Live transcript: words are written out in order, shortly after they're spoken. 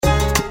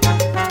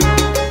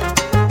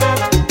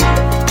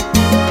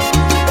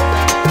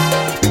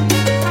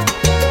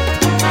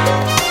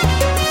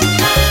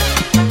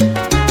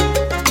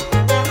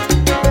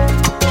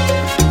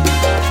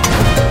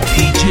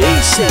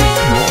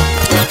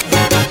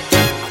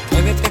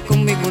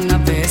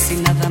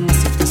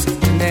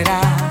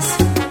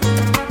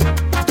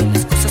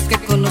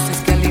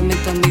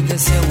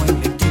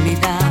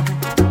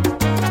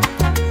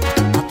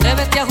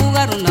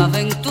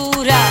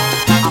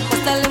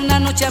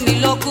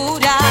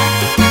aventura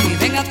y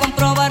ven a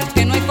comprobar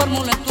que no hay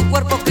fórmula en tu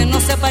cuerpo que no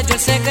sepa yo el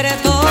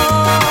secreto.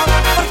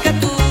 Porque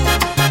tú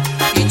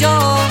y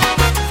yo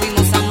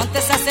fuimos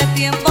amantes hace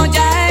tiempo,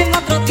 ya en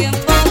otro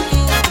tiempo. Tú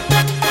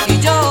y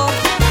yo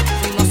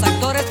fuimos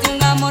actores de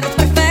un amor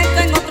perfecto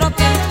en otro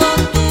tiempo.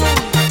 Tú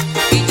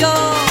y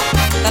yo,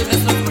 tal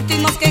vez los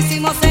últimos que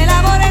hicimos el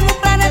amor en un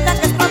planeta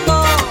que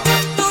explotó.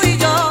 Tú y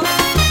yo,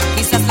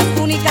 quizás las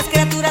únicas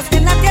criaturas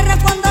en la tierra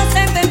cuando se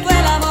inventó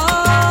el amor.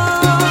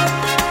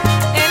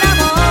 El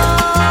amor.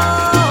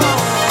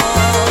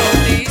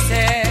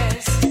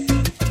 Dices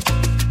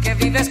que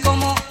vives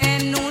como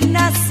en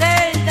una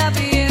celda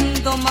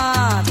bien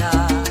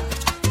domada,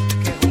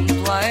 que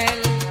junto a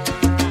él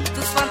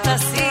tus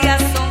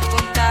fantasías son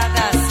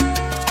contadas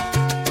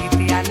y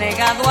te ha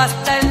negado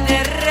hasta el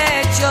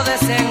derecho de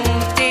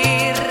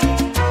sentir.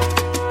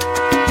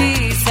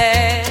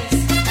 Dices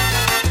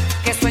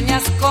que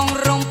sueñas con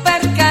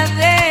romper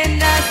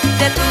cadenas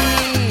de tu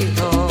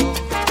nido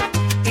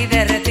y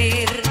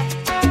derretir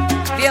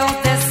viejos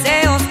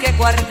deseos que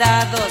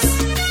guardados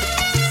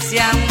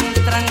se han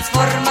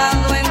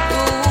transformado en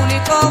tu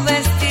único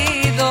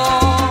vestido.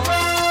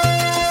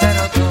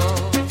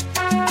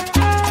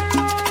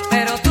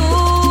 Pero tú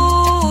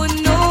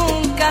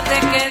nunca te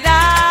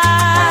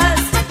quedas.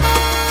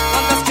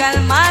 Cuando has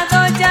calmado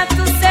ya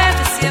tu sed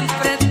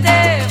siempre te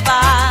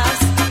vas.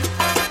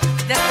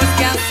 Después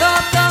que han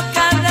roto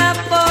cada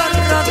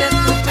porro de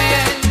tu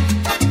piel,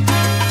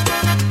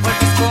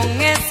 vuelves con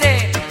ese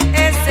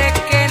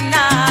que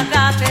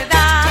nada te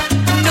da.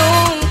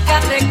 Nunca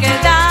te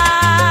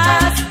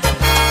quedas.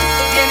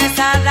 Vienes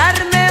a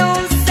darme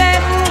un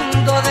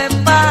segundo de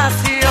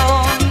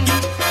pasión.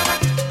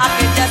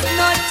 Aquellas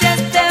noches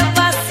de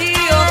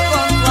vacío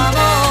con tu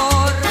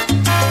amor,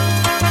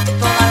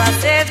 toda la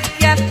sed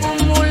que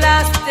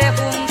acumulaste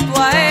junto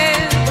a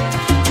él,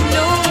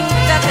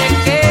 nunca te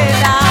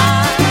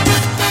quedas.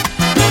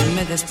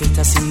 Me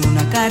despiertas sin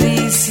una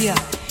caricia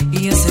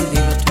y encendí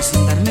el otro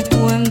sin darme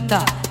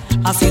cuenta.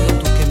 Ha sido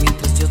tú que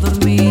mientras yo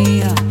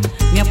dormía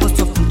me ha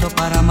puesto a punto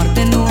para amar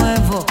de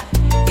nuevo.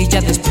 Y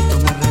ya despierto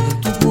me enredo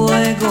en tu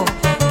juego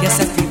que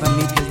se activa en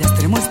mi piel de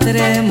extremo a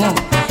extremo.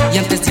 Y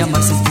antes de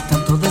amar sentí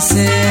tanto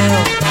deseo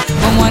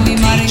como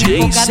animar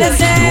en boca de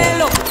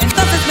celo.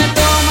 Entonces me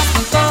tomas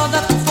con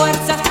toda tu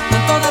fuerza, con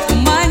toda tu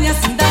maña,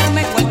 sin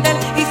darme cuartel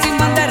y sin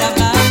bandera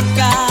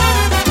blanca.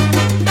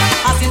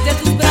 Así entre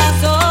tus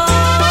brazos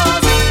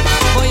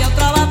voy a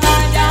otra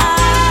batalla.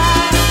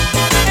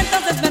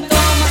 Entonces me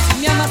tomas y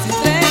me amas sin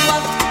tregua,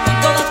 con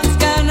todas tus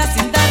ganas,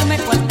 sin darme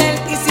cuartel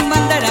y sin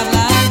bandera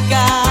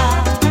blanca.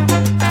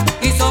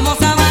 Y somos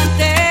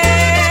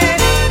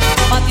amantes,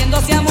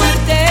 batiéndose a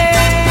muerte.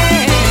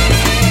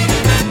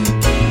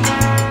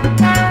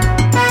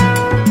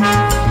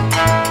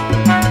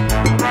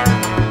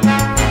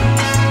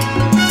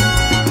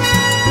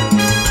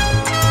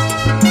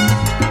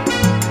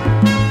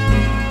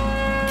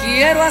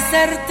 Quiero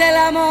hacerte el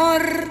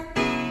amor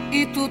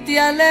y tú te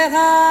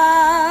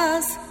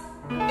alejas.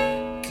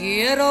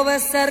 Quiero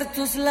besar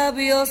tus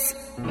labios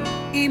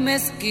y me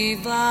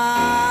esquivas.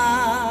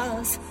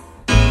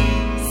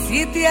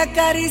 Si te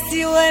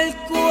acaricio el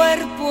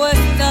cuerpo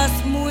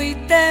estás muy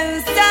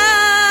tensa.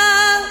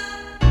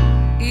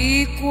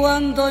 Y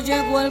cuando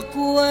llego al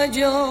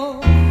cuello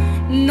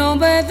no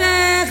me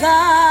dejas.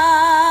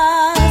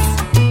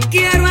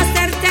 Quiero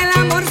hacerte el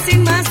amor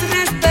sin más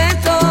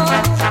respeto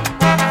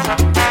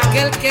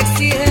que el que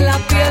exige la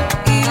piel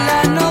y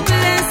la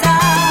nobleza,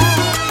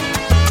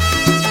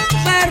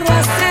 pero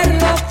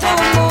hacerlo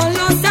como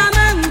los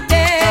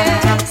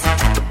amantes,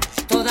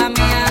 toda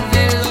mía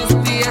de los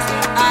pies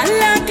a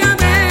la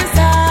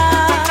cabeza.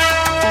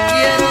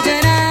 Quiero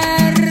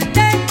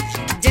llenarte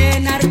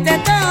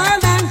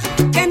toda,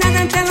 que nada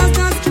entre los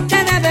dos te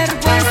dé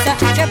vergüenza,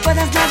 que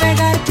puedas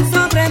navegar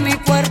sobre mi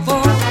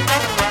cuerpo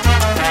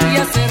y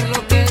hacer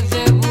lo que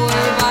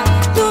devuelva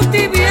tu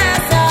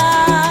tibieza.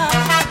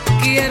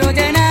 Quiero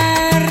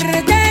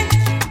llenarte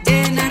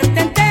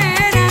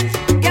entera,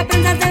 que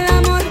aprendas del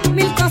amor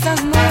mil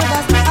cosas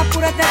nuevas.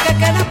 Apúrate que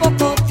queda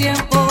poco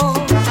tiempo,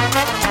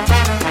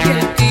 y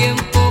el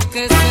tiempo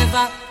que se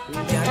va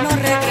ya no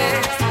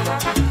regresa.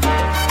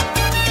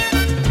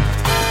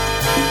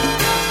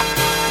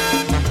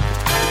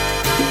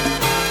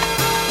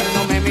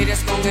 No me mires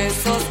con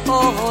esos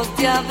ojos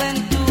de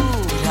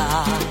aventura,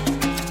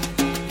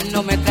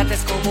 no me trates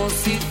como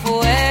si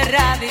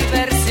fuera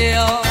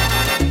diversión.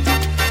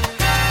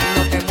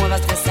 No te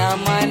muevas de esa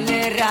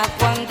manera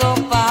cuando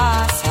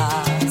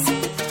pasas,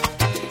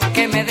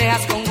 que me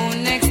dejas con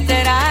una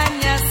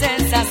extraña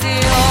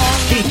sensación.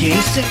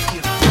 DJ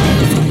Sergio. No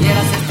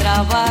tuvieras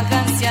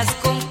extravagancias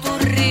con tu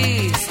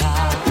risa,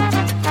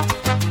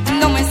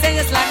 no me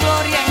enseñes la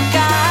gloria en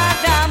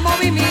cada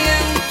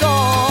movimiento,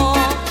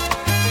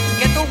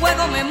 que tu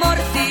juego me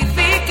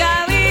mortifica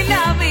y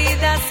la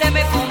vida se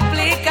me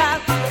complica,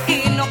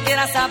 y no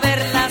quieras saber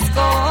las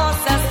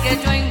cosas que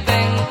yo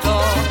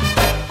invento,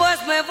 pues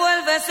me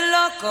vuelves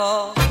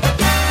loco,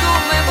 tú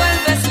me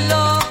vuelves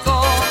loco,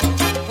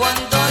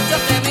 cuando yo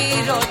te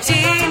miro,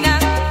 china,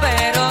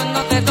 pero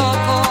no te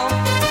toco.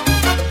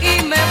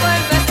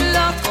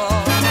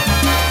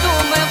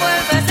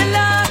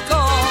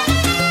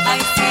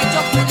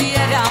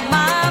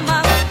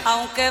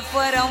 que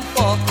fuera un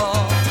poco.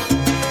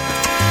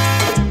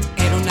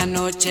 Era una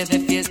noche de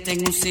fiesta en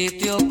un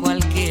sitio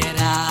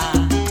cualquiera.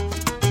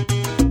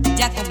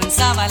 Ya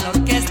comenzaba la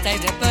orquesta y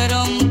de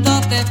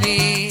pronto te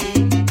vi.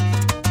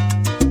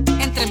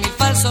 Entre mil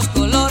falsos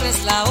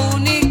colores, la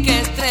única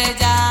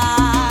estrella.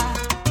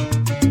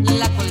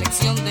 La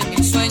colección de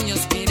mil sueños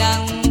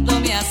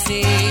mirándome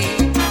así.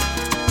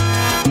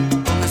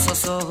 Con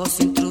esos ojos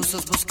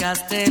intrusos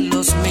buscaste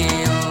los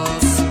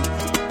míos,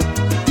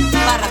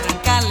 para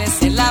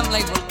arrancarles el habla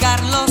y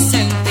volcarlos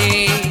en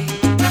ti,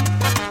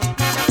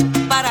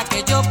 para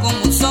que yo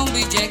como un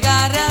zombie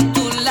llegara a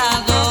tu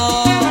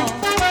lado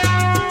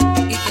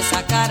y te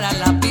sacara a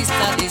la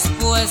pista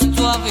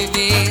dispuesto a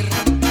vivir.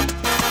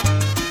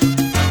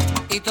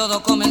 Y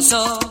todo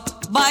comenzó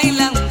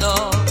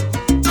bailando,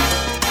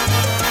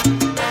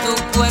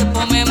 tu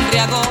cuerpo me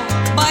embriagó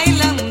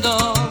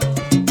bailando,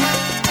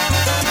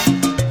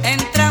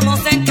 entramos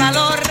en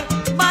calor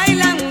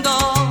bailando,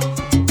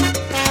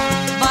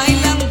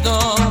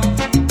 bailando,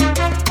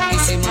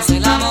 hicimos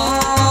el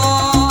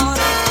amor,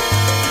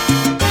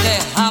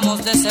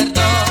 dejamos de ser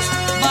dos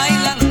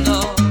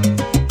bailando,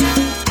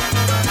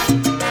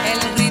 el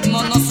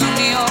ritmo nos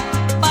unió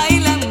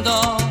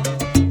bailando,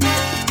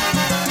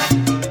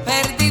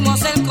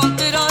 perdimos el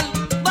control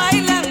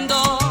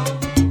bailando,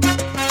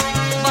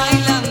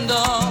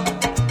 bailando,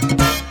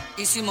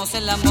 hicimos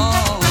el amor.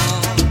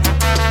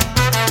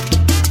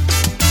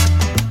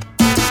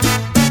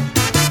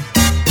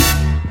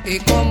 ¿Y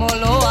cómo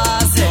lo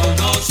hace? Yo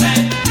no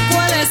sé,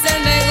 ¿Cuál es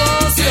el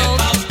negocio?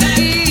 sepa usted.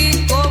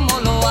 ¿Y cómo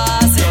lo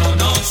hace? Yo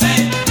no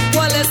sé,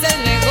 ¿Cuál es el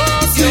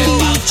negocio?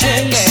 Sepa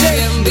Qué usted.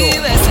 bien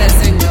vive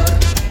ese señor,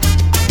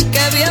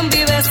 qué bien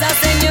vive esa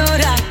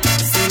señora.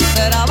 Sin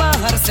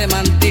trabajar se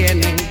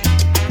mantienen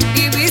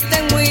y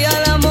visten muy a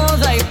la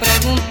moda. Y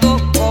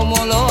pregunto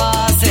cómo lo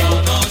hace.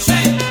 yo no sé,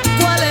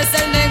 ¿Cuál es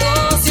el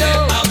negocio?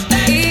 Sepa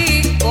usted.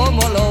 ¿Y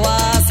cómo lo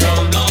hace?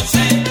 yo no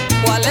sé,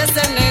 ¿Cuál es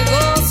el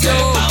negocio?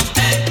 sepa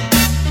usted.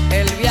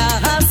 Él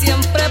viaja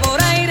siempre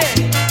por aire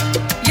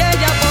y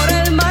ella por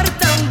el mar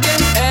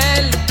también.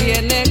 Él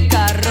tiene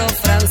carro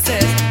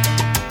francés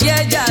y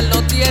ella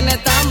lo tiene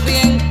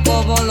también.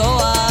 ¿Cómo lo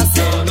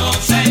hace? Yo no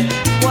sé,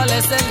 ¿Cuál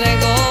es el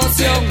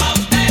negocio? sepa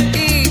usted.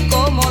 ¿Y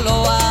cómo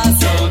lo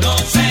hace? Yo no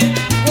sé,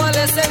 ¿Cuál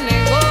es el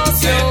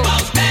negocio? sepa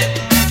usted.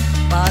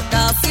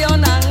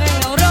 Vacacionan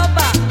en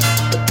Europa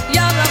y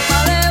hablan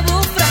palebú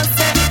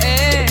francés.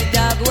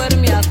 Ella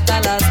duerme hasta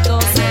las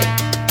 12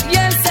 y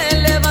él se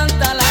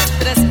levanta a las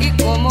 3. ¿Y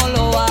cómo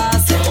lo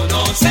hace? Yo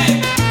no sé,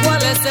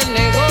 ¿Cuál es el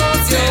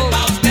negocio?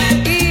 sepa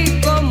usted.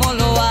 ¿Y cómo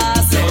lo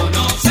hace? Yo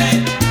no sé,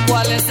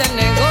 ¿Cuál es el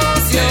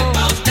negocio?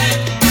 sepa usted.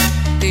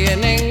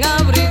 Tienen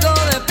abrigo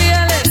de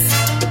pieles,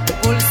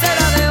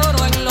 pulsera de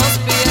oro en los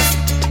pies,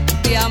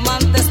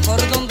 diamantes por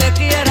donde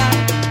quiera,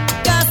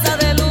 casa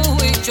de lujo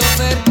y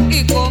chofer.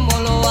 ¿Y cómo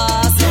lo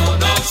hace? Yo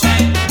no sé,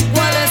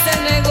 ¿Cuál es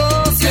el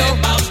negocio?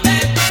 sepa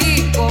usted.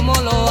 ¿Y cómo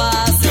lo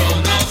hace? Yo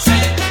no sé,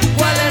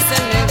 ¿Cuál es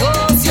el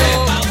negocio?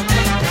 sepa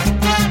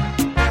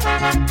usted.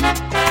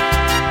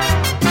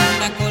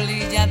 Una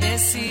colilla de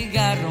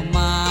cigarro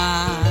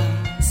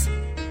más,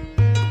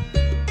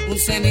 un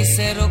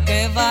cenicero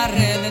que va a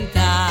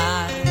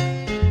reventar,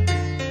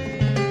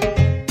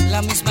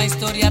 la misma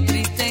historia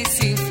triste y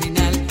sin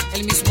final,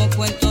 el mismo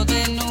cuento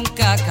de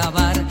nunca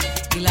acabar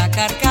y la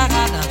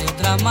carcajada de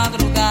otra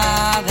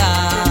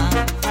madrugada.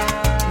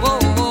 Oh,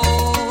 oh,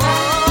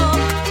 oh.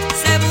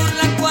 Se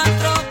burlan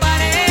cuatro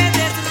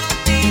paredes,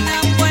 rutina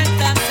en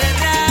puerta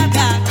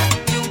cerrada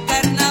y un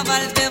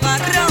carnaval de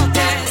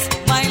barrotes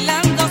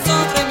bailando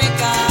sobre mi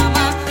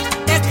cama.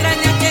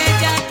 Extraña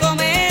aquella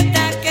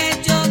cometa que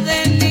yo de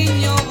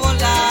niño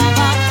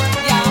volaba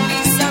y a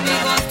mis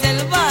amigos del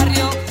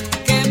barrio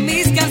que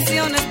mis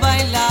canciones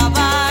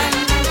bailaban.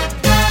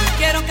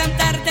 Quiero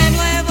cantar de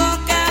nuevo,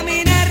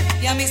 caminar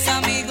y a mis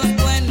amigos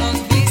buenos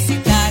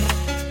visitar,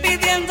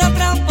 pidiendo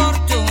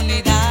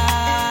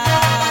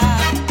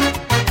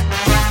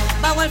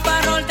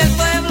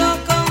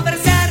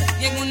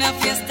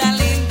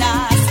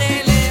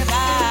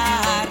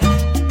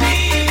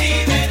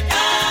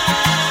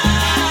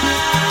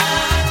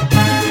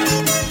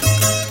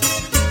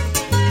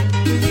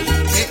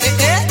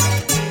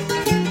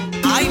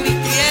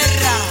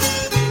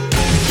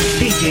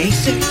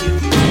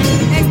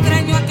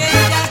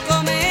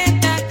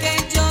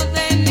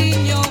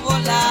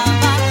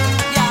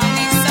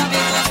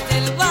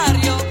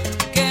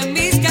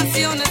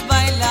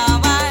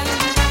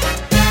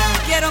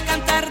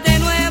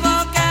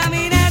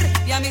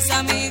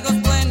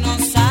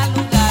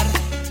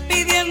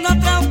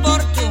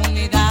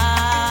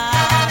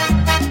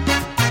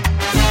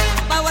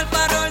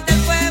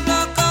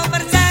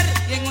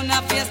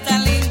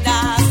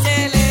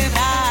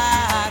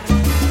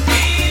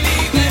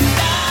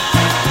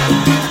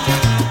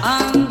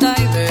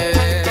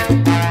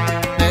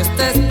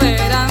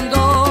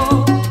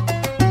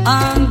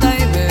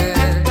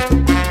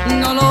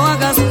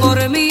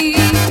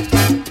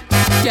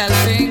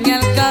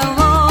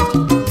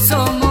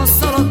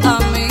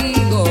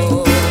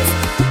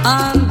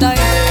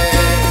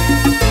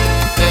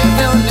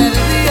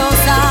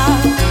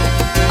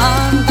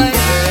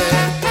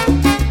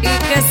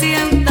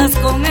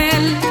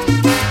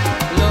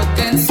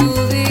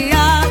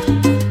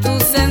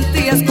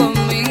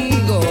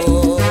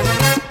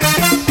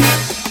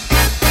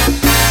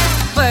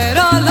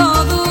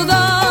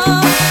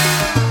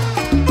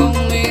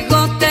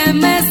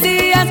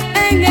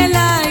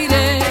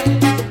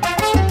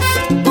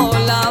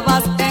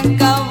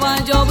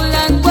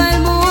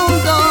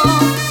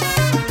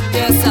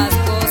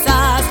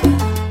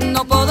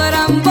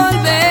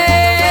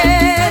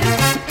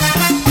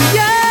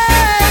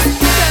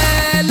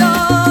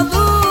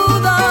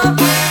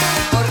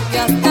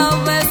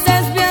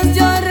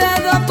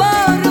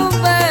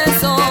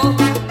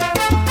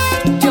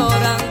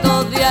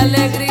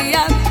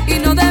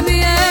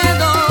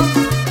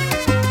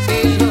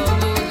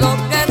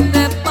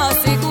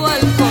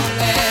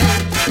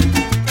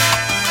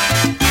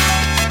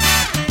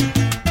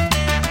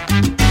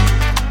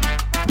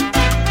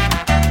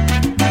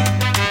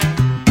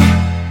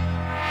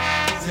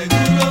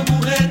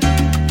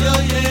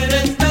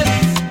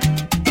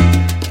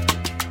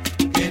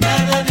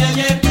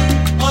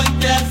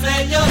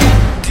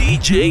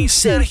DJ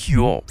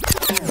Sergio.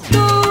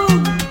 Tú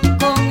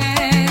con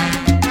él,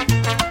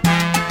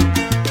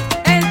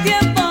 el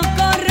tiempo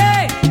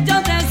corre,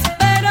 yo te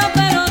espero,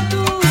 pero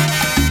tú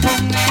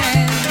con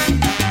él,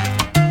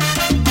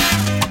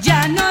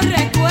 ya no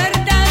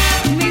recuerdas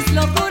mis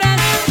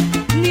locuras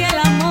ni el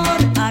amor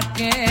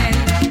aquel.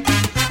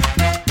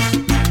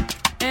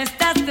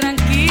 Estás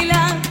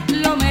tranquila,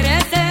 lo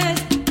mereces,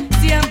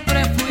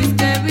 siempre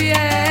fuiste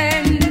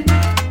bien.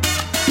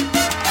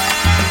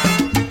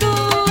 Tú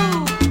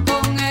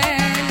con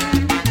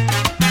él,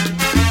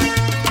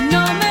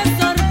 no me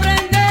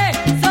sorprende,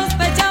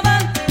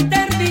 sospechaban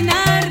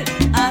terminar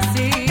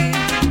así.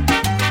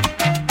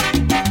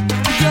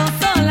 Yo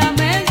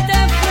solamente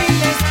fui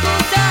la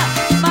excusa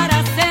para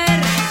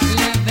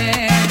hacerle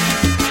ver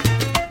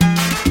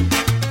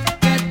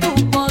que tú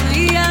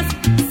podías,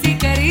 si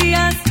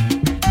querías,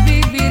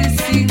 vivir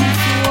sin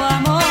su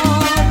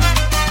amor.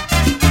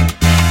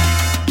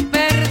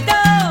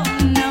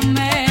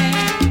 Perdóname,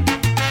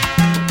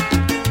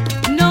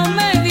 no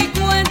me di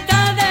cuenta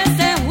de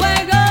ese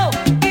juego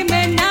y me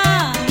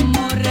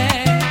enamoré.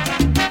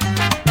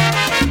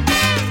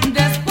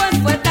 Después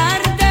fue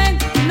tarde,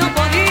 no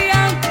podía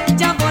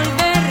ya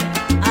volver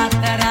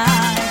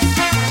atrás.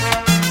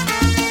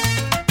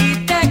 Y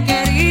te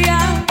quería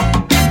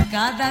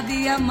cada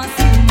día más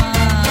y más.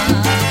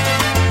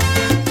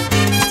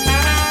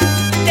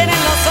 Tienes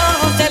los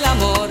ojos del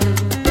amor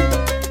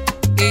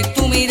y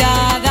tu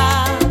mirada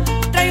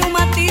trae un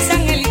matiz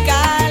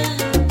angelical,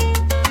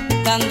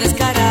 tan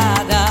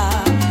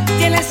descarada.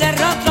 Tienes el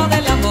rostro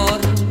del amor,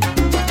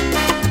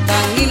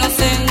 tan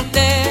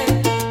inocente,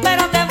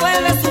 pero te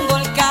vuelves un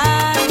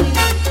volcán.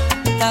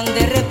 Tan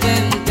de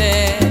repente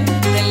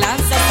te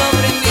lanzas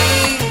sobre mí,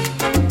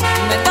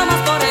 me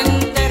tomas por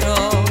entero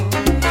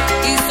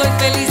y soy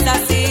feliz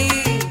así.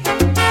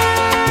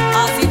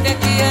 Así te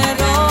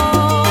quiero.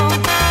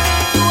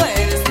 Tú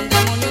eres un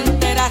demonio, un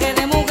peraje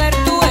de mujer.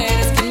 Tú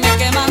eres quien me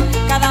quema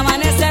cada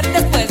amanecer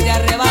después de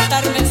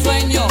arrebatarme el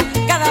sueño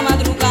cada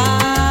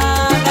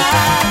madrugada.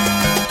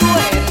 Tú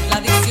eres la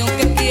adicción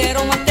que quiero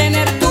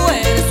mantener. Tú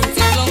eres un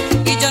ciclón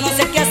y yo no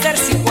sé qué hacer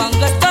si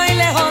cuando estoy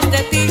lejos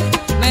de ti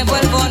me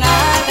vuelvo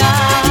nada.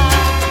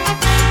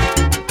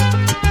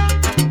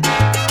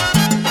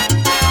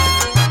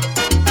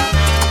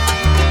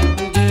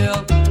 Yo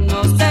no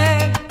sé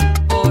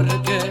por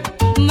qué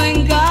me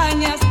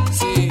engañas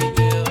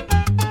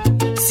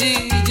si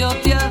yo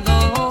te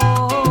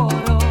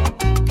adoro.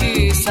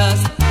 Quizás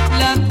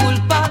la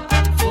culpa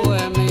fue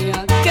mía,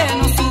 que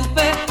no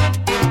supe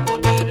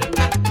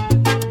imponerme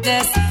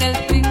desde el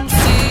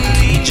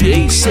principio.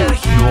 DJ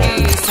Sergio.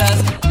 Quizás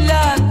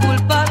la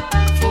culpa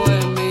fue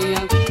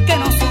mía, que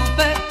no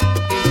supe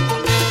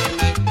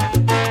imponerme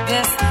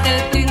desde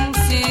el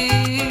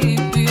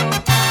principio.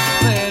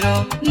 Pero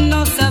no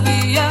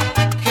sabía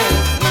que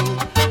tú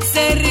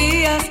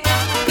serías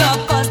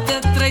capaz de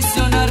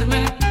traicionarme,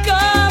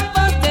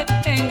 capaz de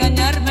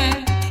engañarme.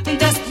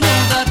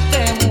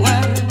 Desnúdate,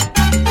 mujer.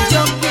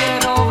 Yo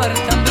quiero ver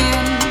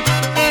también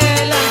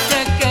el arte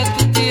que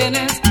tú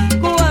tienes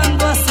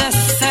cuando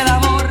haces el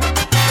amor.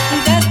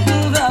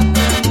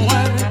 Desnúdate,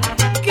 mujer,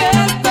 que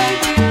estoy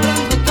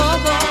viviendo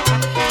todo.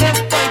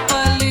 Estoy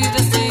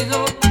palidecido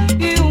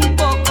y un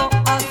poco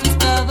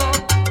asustado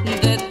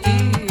de ti.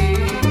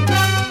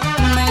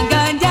 Me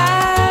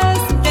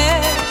engañaste,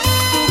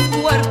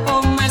 tu cuerpo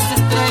me es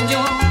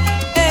extraño.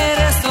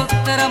 Eres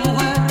otra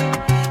mujer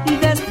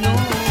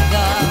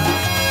desnuda.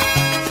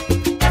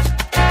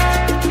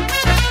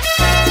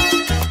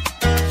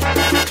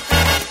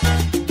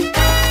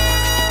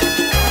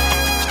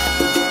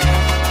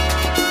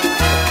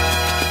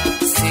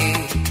 Si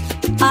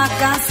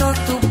acaso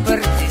tú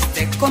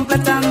perdiste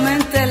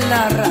completamente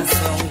la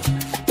razón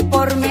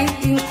por mi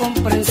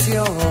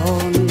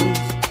incomprensión,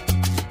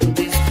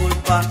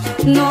 disculpa,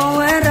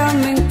 no era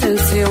mi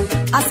intención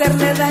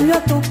hacerle daño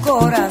a tu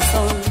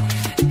corazón.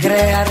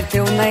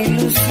 Crearte una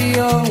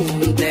ilusión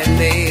de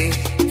mí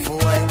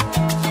fue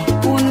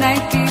una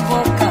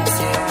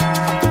equivocación.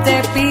 Te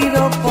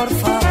pido por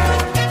favor,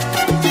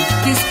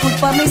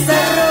 disculpa mis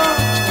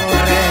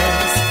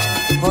errores,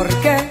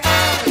 porque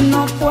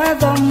no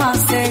puedo más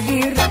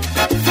seguir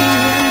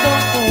fingiendo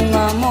un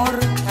amor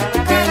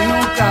que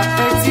nunca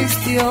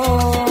existió.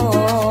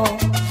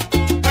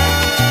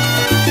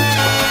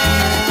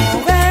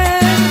 Mujer,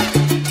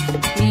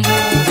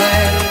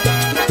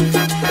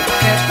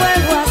 ¿qué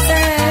puedo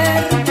hacer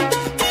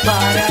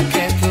para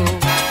que tú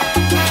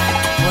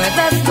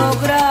puedas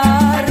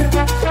lograr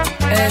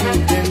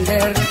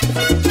entender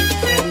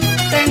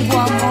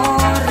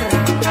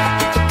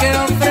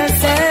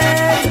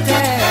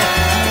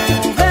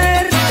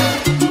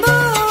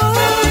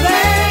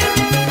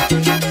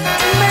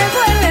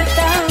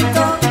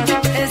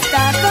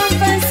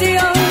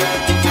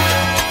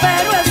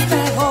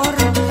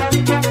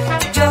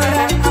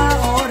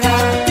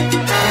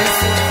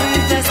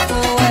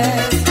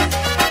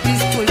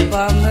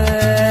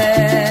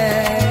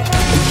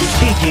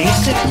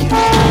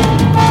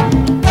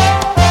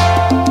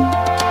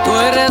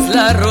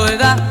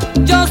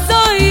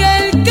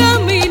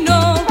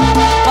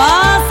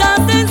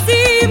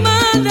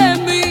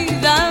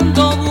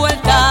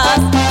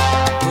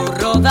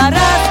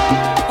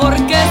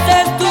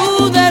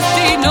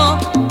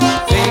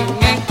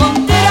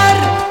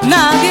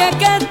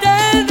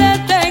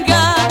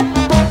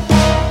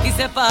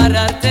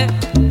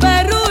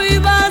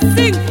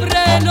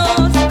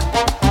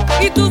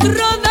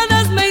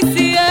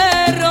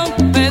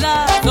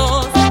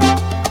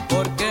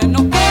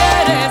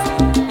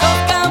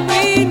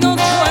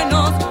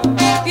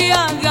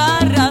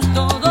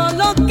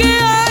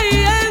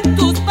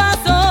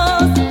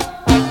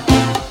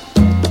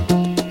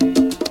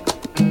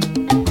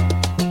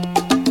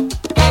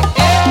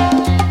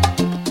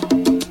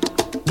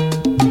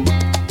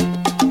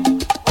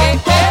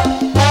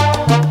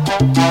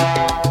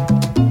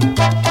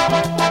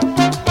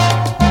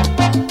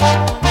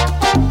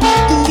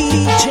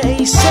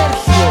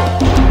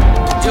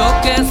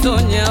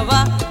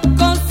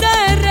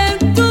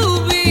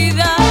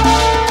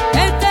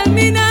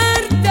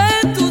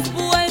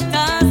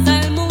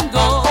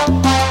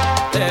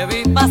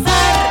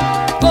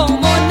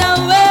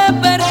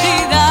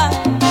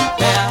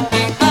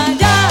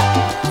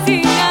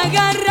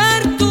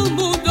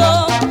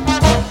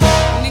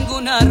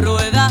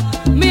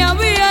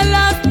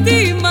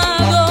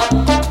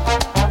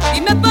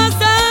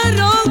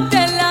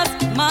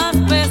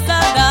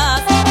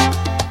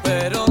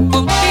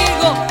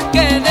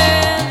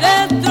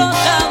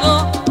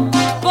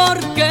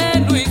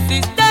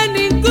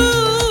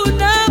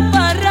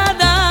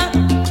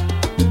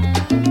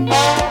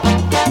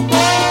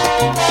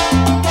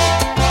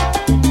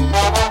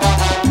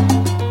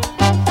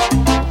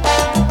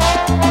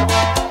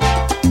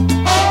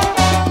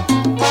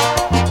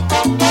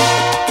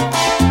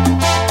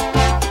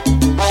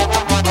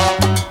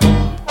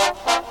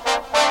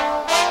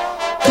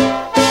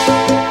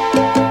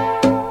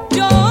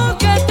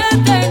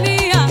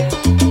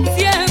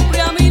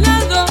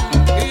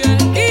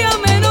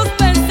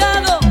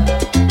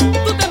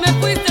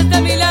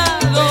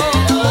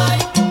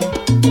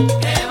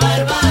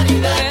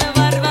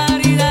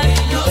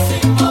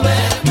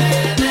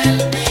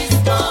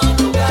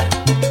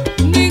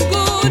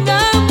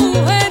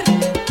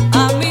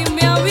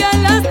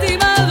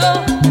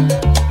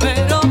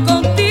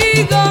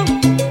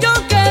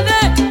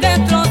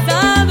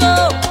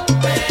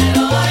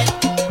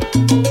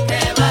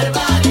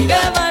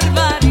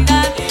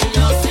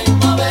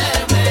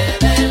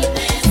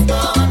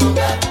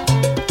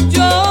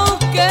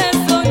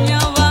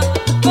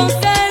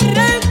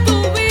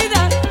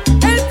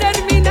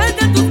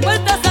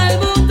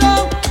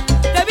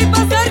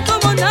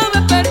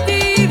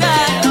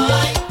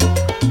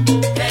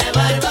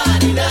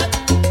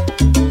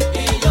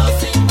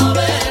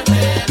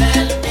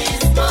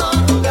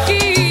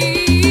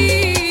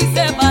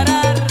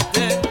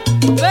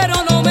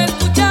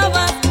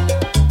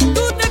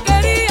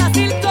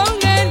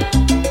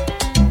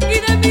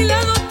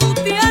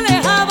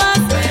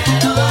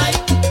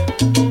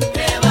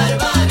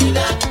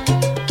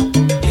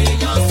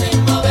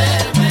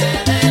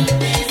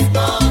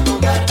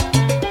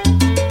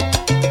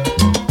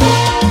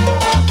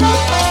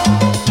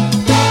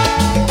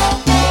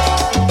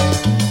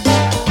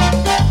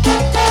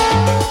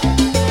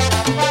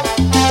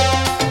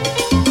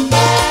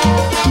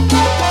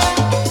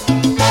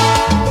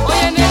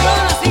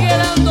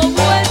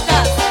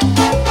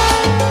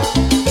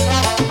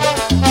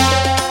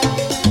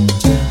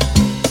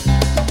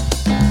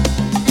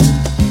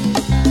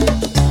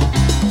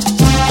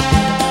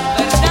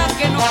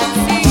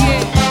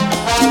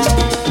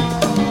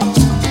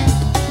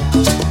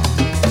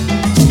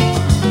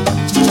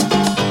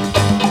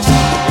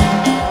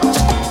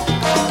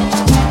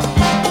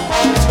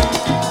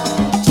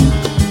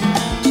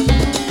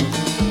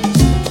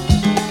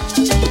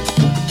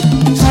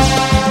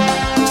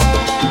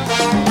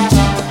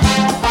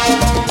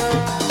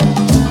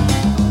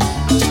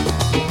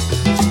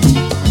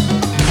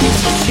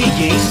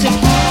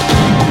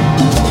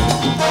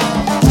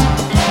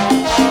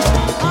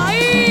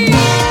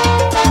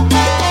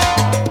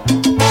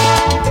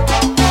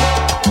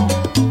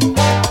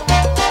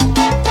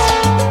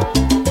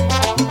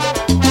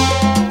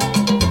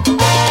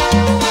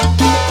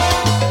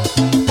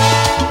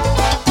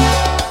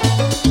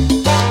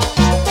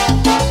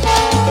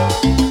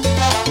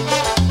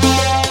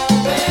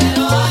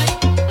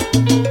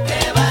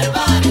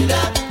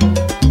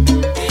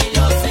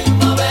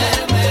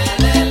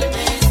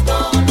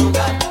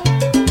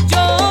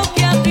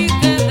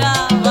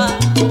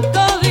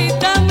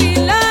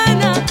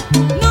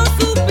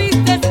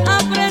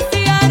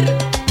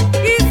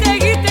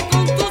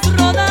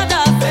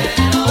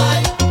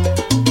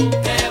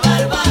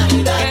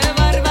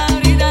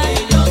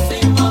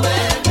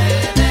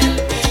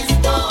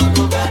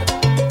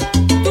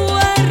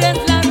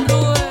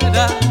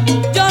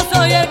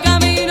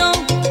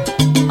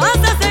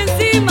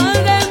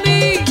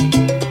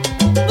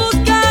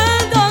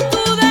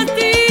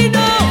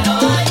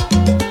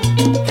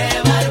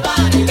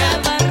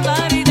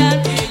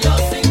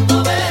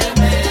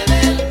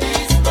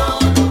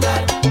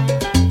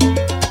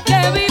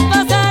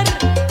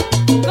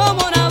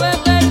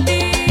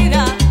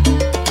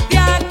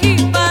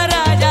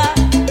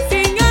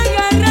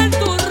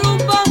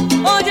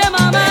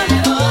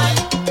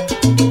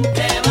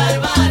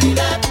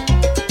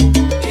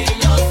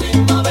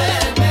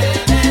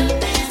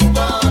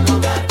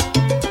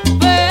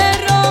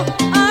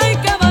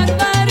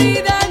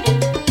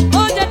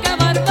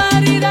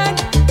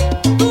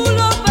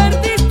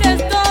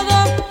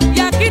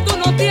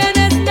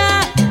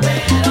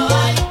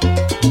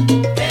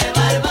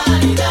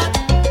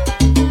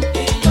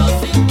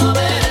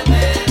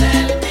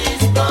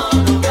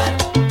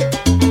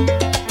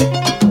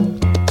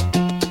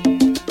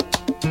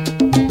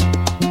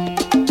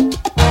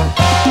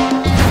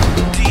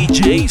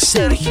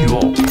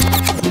Sergio.